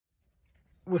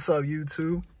What's up,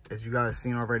 YouTube? As you guys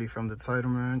seen already from the title,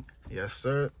 man, yes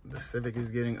sir, the Civic is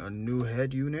getting a new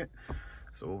head unit.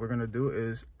 So what we're gonna do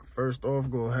is first off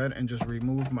go ahead and just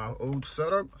remove my old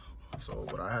setup. So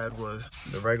what I had was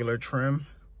the regular trim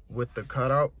with the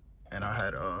cutout, and I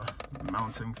had a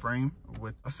mounting frame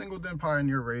with a single DIN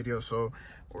Pioneer radio. So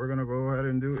what we're gonna go ahead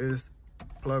and do is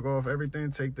plug off everything,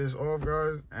 take this off,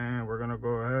 guys, and we're gonna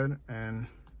go ahead and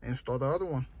install the other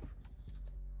one.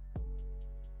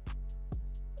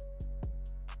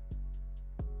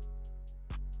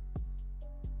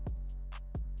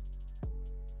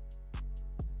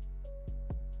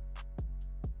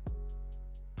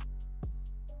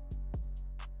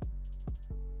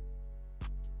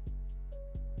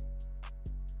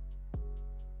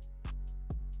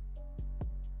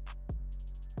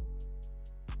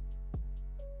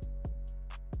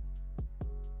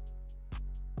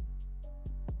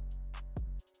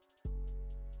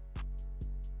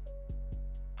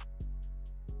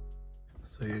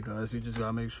 So yeah, guys, you just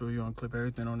gotta make sure you unclip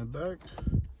everything on the back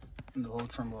and the whole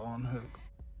trim will unhook.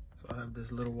 So I have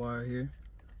this little wire here,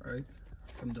 right,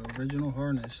 from the original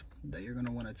harness that you're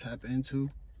gonna want to tap into,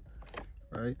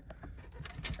 right,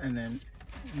 and then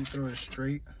you throw it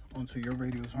straight onto your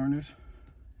radio's harness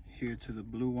here to the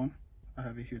blue one. I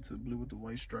have it here to the blue with the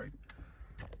white stripe.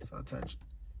 So I attach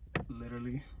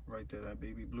literally right there, that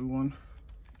baby blue one,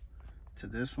 to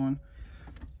this one.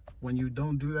 When you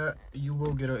don't do that, you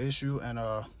will get an issue and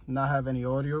not have any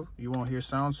audio. You won't hear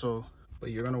sound. So,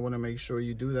 but you're gonna want to make sure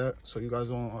you do that so you guys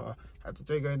don't have to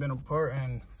take everything apart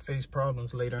and face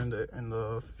problems later in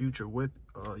the future with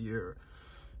your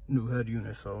new head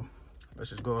unit. So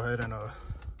let's just go ahead and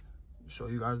show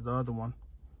you guys the other one.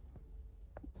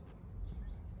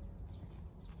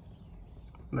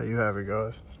 There you have it,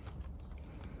 guys.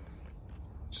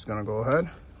 Just gonna go ahead,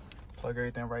 plug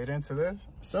everything right into there.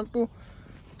 Simple.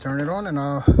 Turn it on and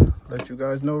I'll let you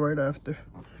guys know right after.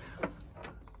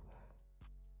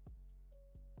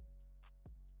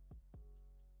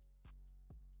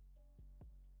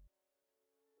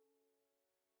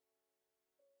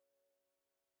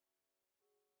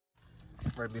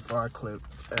 Right before I clip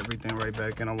everything right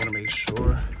back in, I want to make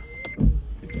sure.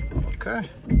 Okay.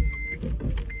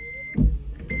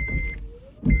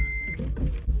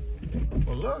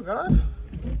 Well, look, guys,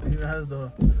 it even has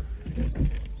the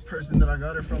person that I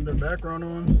got it from, the background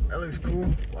on. That looks cool.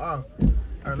 Wow. All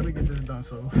right, let me get this done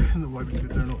so the wiper can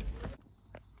turn on.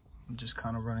 I'm just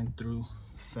kind of running through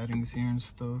settings here and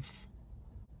stuff.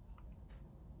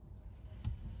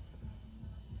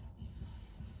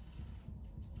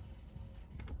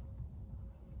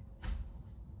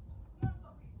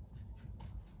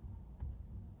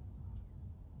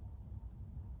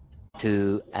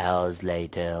 Two hours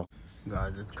later.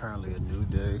 Guys, it's currently a new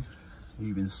day. It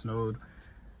even snowed.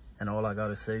 And all I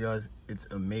gotta say, guys, it's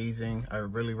amazing. I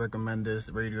really recommend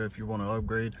this radio if you want to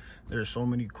upgrade. There's so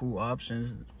many cool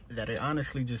options that it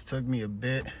honestly just took me a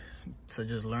bit to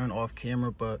just learn off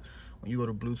camera. But when you go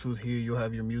to Bluetooth here, you'll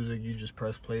have your music. You just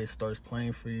press play, it starts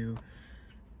playing for you.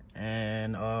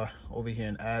 And over here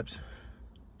in apps,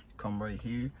 come right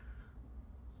here.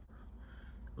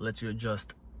 Lets you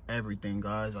adjust everything,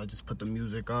 guys. I just put the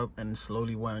music up and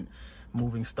slowly went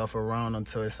moving stuff around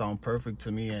until it sounded perfect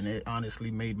to me, and it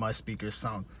honestly made my speakers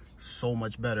sound so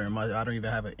much better. And I don't even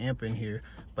have an amp in here,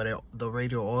 but the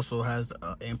radio also has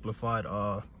an amplified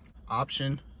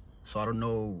option, so I don't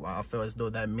know, I feel as though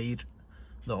that made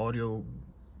the audio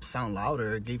sound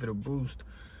louder. It gave it a boost.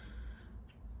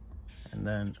 And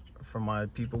then for my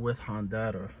people with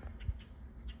Honda,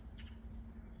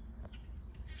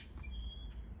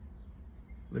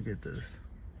 look at this.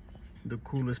 The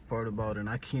coolest part about it, and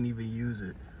I can't even use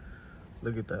it.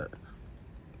 Look at that.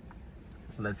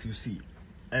 Lets you see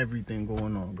everything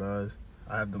going on, guys.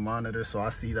 I have the monitor, so I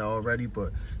see that already,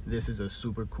 but this is a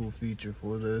super cool feature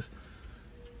for this.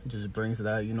 It just brings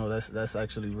that, you know, that's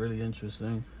actually really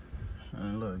interesting.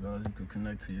 And look, guys, you can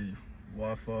connect to your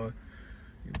Wi-Fi,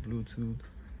 your Bluetooth, you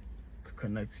can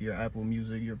connect to your Apple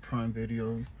Music, your Prime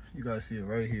Video. You guys see it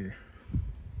right here.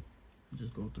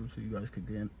 Just go through so you guys could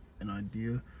get an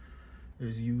idea.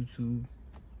 There's YouTube.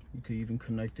 You could even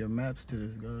connect your maps to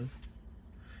this, guys.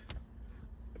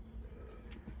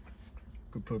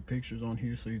 You could put pictures on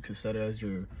here so you could set it as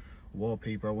your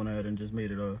wallpaper. I went ahead and just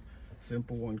made it a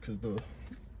simple one because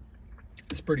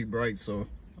it's pretty bright, so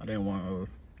I didn't want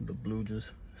the blue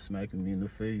just smacking me in the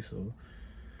face. So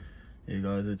yeah,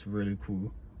 guys, it's really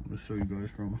cool. I'm gonna show you guys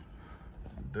from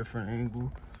a different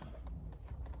angle.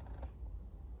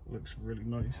 Looks really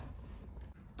nice.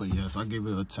 But yes, I give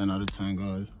it a 10 out of 10,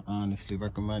 guys. I honestly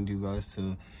recommend you guys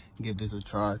to give this a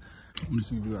try. Let me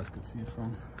see if you guys can see it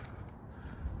from.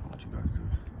 I'll want you guys to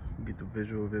get the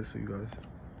visual of it so you guys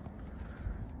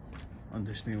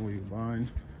understand what you're buying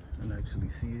and actually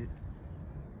see it.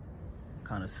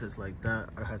 Kind of sits like that.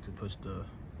 I had to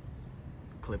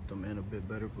clip them in a bit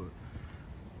better, but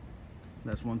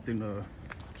that's one thing to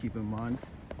keep in mind.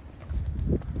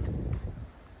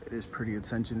 It is pretty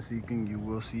attention seeking. You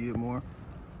will see it more,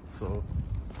 so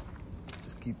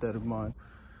just keep that in mind.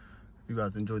 If you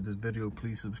guys enjoyed this video,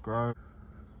 please subscribe.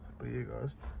 But yeah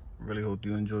guys, I really hope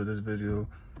you enjoyed this video.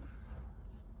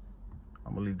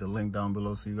 I'm gonna leave the link down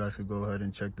below so you guys can go ahead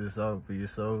and check this out for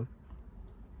yourself.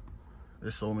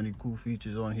 There's so many cool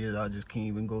features on here that I just can't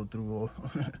even go through all.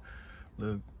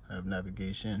 Look, I have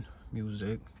navigation,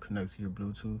 music, connects to your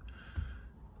Bluetooth.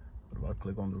 What if I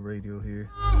click on the radio here?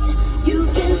 You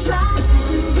can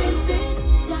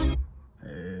try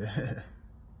yeah.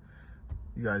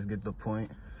 You guys get the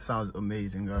point. Sounds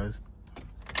amazing, guys.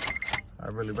 I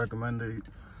really recommend it.